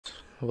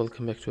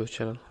welcome back to our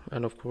channel.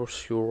 And of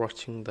course, you're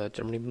watching the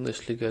Germany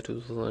Bundesliga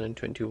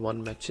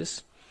 2021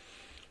 matches.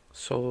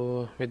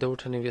 So,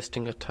 without any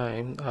wasting of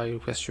time, I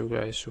request you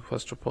guys to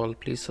first of all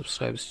please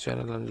subscribe this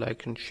channel and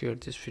like and share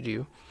this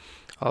video.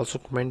 Also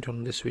comment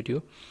on this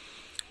video.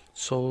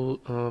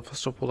 So,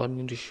 first of all, I'm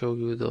going to show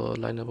you the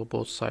lineup of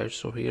both sides.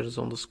 So here is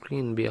on the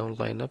screen Bayern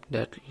lineup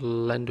that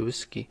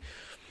Lewandowski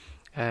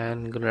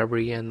and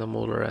Gnabry and the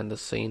Muller and the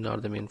Sane are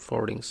the main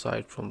forwarding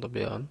side from the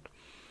Bayern.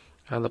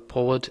 And the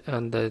Poet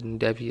and the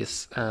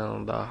Davies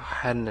and the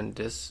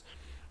Hernandez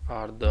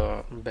are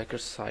the backer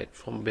side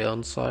from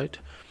Bayern side,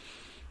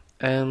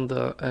 and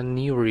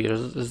Neuer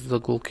is the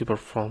goalkeeper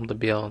from the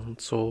Bayern.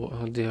 So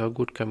they have a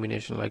good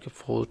combination, like a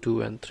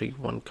 4-2 and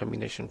 3-1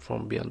 combination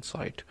from Bayern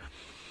side.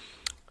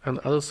 And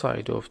the other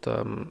side of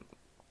the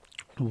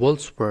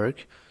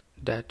Wolfsburg,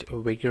 that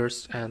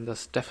Weghorst and the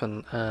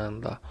Stefan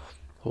and the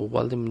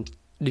Waldemar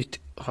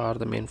are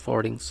the main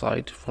forwarding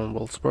side from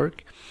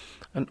Wolfsburg,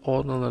 and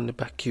Ornel and the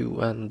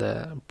Baku and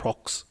the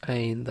Prox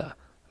and the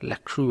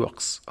Lacroix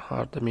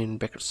are the main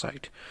backer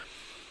side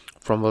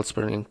from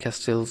Wolfsburg, and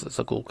Castells is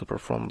a goalkeeper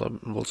from the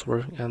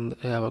Wolfsburg, and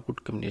they have a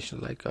good combination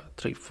like a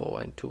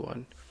 3-4 and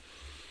 2-1.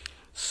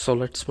 So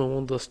let's move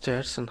on to the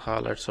stats and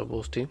highlights of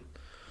both teams.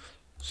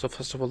 So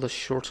first of all, the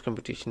shots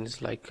competition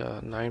is like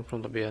 9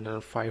 from the Bayern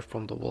and 5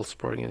 from the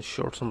Wolfsburg, and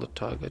shots on the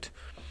target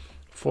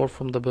 4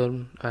 from the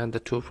Bayern and the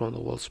 2 from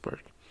the Wolfsburg.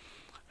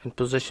 And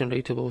possession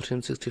rate about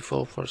him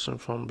 64%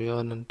 from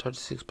Bayern and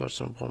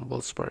 36% from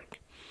Wolfsburg.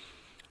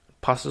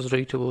 Passes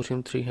rate about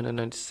him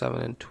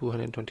 397 and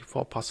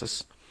 224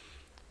 passes.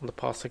 And the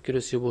pass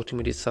accuracy about him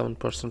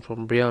 87%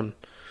 from Bayern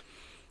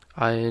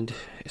and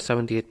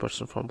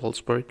 78% from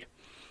Wolfsburg.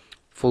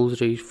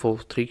 Fouls rate for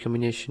 3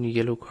 combination,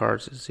 yellow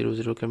cards is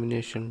 0-0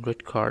 combination,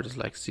 red card is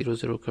like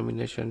 0-0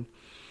 combination.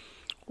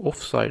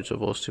 Offsides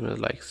of both teams is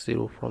like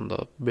 0 from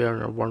the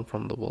Bayern and 1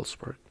 from the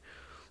Wolfsburg.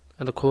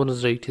 And the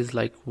corners rate is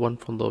like 1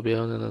 from the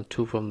Bayern and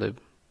 2 from the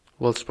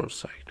Wolfsburg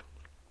side.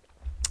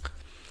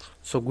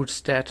 So good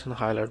stat and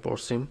highlight for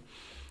him.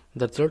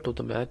 The result of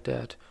the match,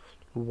 that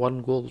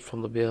 1 goal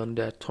from the Bayern,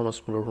 that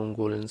Thomas Muller own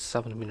goal in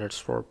 7 minutes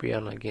for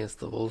Bayern against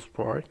the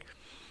Wolfsburg.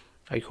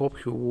 I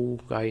hope you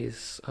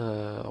guys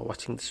are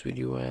watching this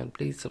video, and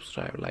please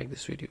subscribe, like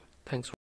this video. Thanks.